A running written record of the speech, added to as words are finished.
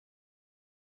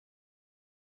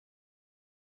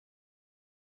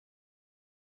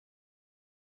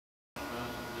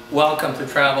Welcome to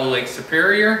Travel Lake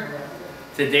Superior.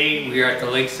 Today we are at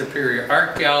the Lake Superior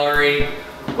Art Gallery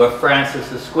with Francis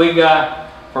Esquega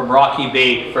from Rocky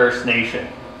Bay First Nation.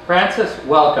 Francis,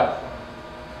 welcome.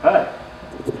 Hi.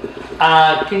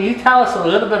 Can you tell us a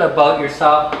little bit about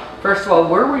yourself? First of all,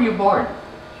 where were you born?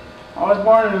 I was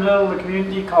born in a little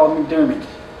community called McDermott.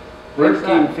 Where's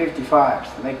that?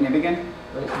 1955, Lake Nipigon.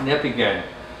 Lake Nipigon.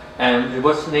 And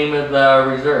what's the name of the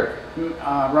reserve?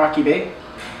 Rocky Bay.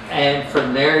 And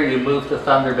from there you moved to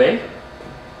Thunder Bay?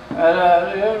 At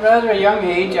a rather young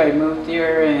age, I moved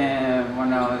here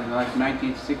when I was like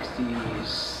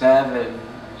 1967,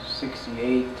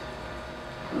 68.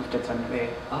 Moved to Thunder Bay.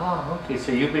 Oh, okay.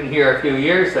 So you've been here a few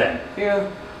years then? Yeah.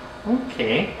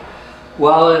 Okay.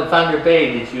 Well, in Thunder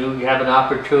Bay, did you have an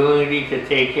opportunity to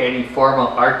take any formal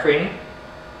art training?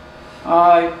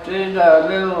 I did a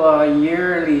little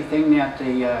yearly thing at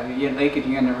the Lakehead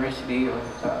University. It was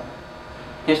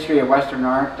history of Western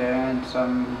art and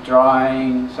some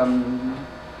drawing, some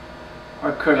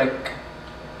acrylic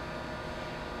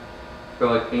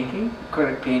Painting?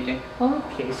 Acrylic painting.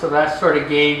 Okay, so that sort of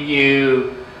gave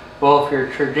you both your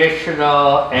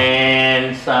traditional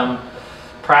and some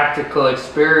practical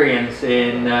experience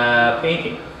in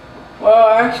painting. Well,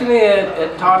 actually,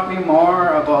 it taught me more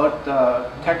about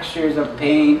textures of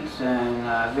paints and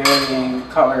varying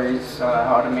colors,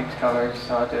 how to mix colors,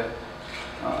 how to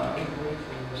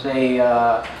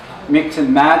mix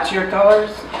and match your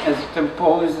colors, as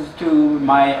opposed to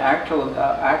my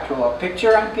actual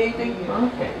picture I'm painting.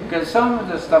 Okay. Because some of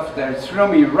the stuff there threw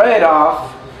me right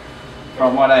off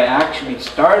from what I actually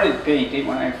started painting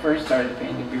when I first started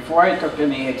painting, before I took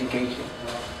any education.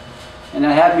 And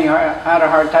it had a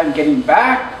hard time getting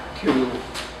back to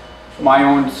my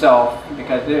own self,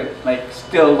 because like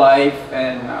still life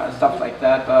and stuff like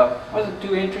that. Wasn't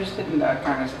too interested in that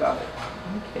kind of stuff.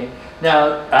 Okay.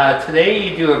 Now, today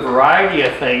you do a variety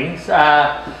of things.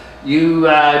 You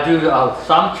do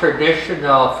some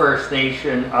traditional First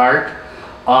Nation art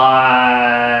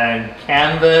on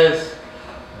canvas,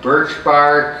 birch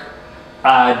bark,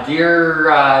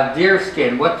 deer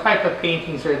skin. What type of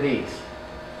paintings are these?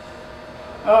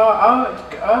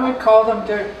 I would call them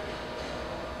the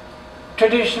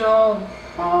traditional,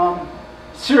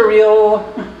 surreal.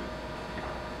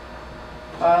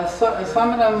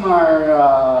 Some of them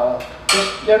are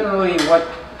just generally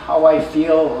how I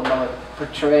feel about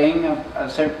portraying a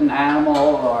certain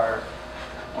animal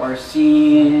or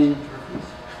scene.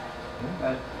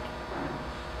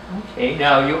 Okay,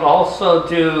 now you also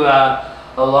do a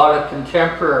lot of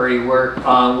contemporary work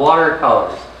on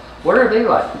watercolors. What are they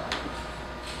like?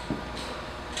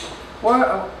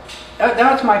 Well,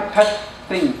 that's my pet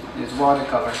thing, is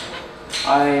watercolor.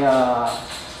 I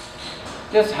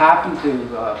just happened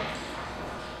to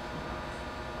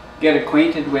get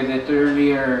acquainted with it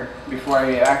earlier, before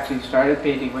I actually started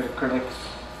painting with acrylics.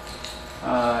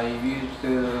 I used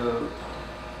to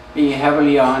be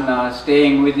heavily on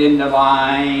staying within the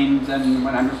lines, and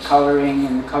when I'm coloring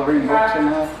and coloring books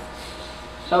and that.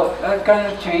 So that kind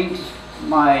of changed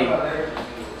my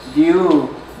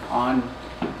view on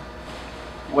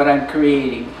what I'm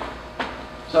creating.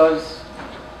 So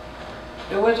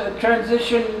it was a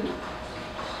transition.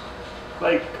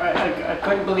 Like, I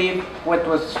couldn't believe what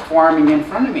was forming in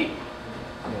front of me.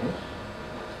 Mm-hmm.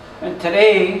 And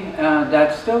today,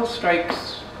 that still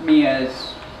strikes me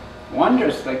as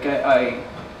wondrous. Like, I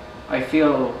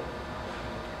feel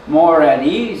more at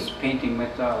ease painting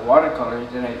with watercolors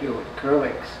than I do with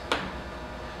acrylics.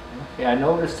 Okay, I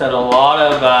noticed that a lot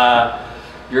of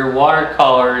your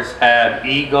watercolors have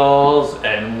eagles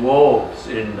and wolves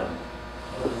in them.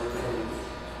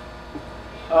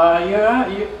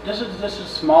 This is a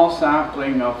small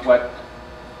sampling of what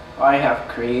I have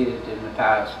created in the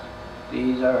past.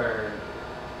 These are,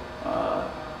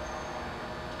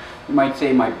 you might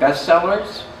say, my best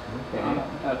sellers. Okay.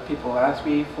 That people ask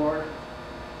me for.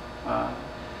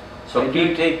 So I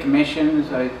do take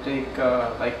commissions. I take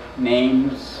like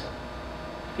names.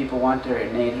 People want their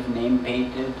native name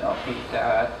painted. I'll paint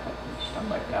that, stuff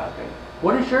like that.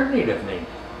 What is your native name?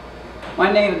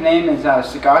 My native name is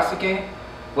Esquega.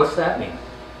 What's that mean?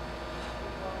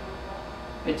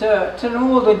 It's an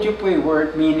old Ojibwe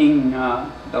word meaning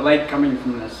the light coming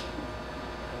from this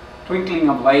twinkling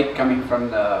of light coming from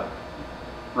the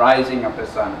rising of the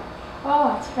sun.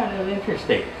 Oh, that's kind of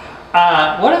interesting.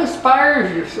 What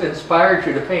inspired you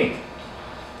to paint?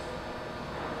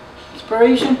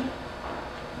 Inspiration?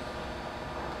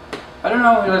 I don't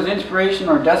know if it was inspiration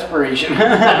or desperation.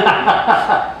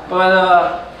 But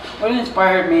what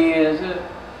inspired me is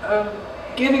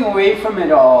getting away from it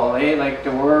all, like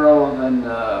the world and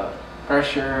the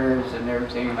pressures and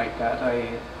everything like that.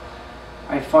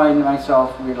 I find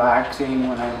myself relaxing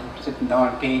when I'm sitting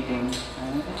down painting,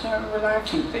 and it's a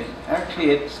relaxing thing.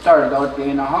 Actually, it started out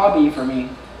being a hobby for me.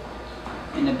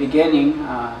 In the beginning,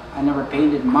 I never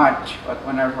painted much, but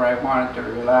whenever I wanted to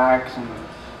relax and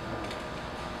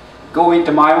go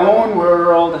into my own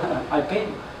world, I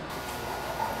painted.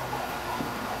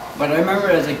 But I remember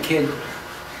as a kid,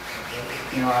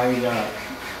 you know,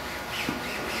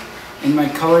 in my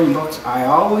coloring books, I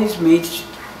always made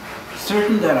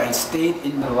certain that I stayed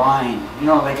in the line. You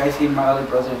know, like I see my other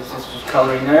brothers and sisters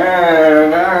coloring,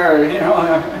 you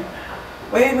know,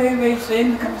 wait,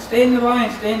 stay in the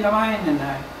line, and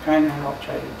I kind of help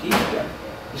try to teach them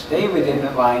to stay within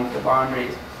the lines, the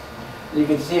boundaries. You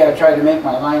can see I try to make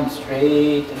my line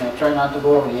straight, and I try not to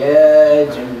go over the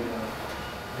edge. And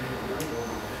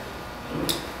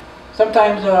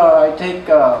sometimes I take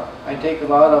a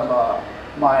lot of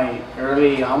my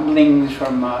early humblings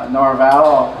from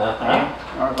Norval.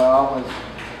 Norval was.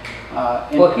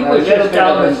 Well, he was just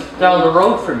down the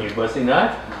road from you, was he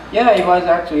not? Yeah, he was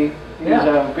actually. He was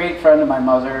a great friend of my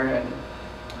mother and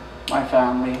my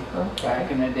family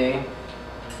back in the day.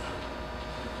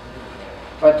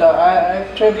 But I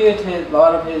attribute a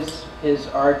lot of his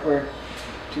artwork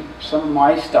to some of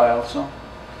my style. So.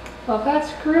 Well,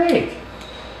 that's great.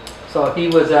 So he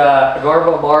was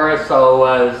Norval Morris, so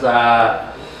was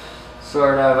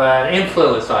sort of an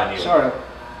influence on you. Sort of.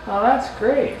 Oh, that's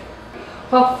great.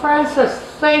 Well, Francis,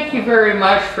 thank you very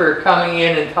much for coming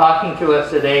in and talking to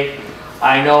us today.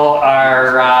 I know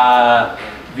our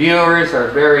viewers are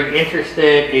very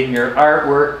interested in your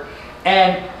artwork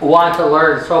and want to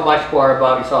learn so much more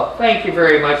about yourself. Thank you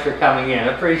very much for coming in.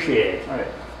 Appreciate it. All right.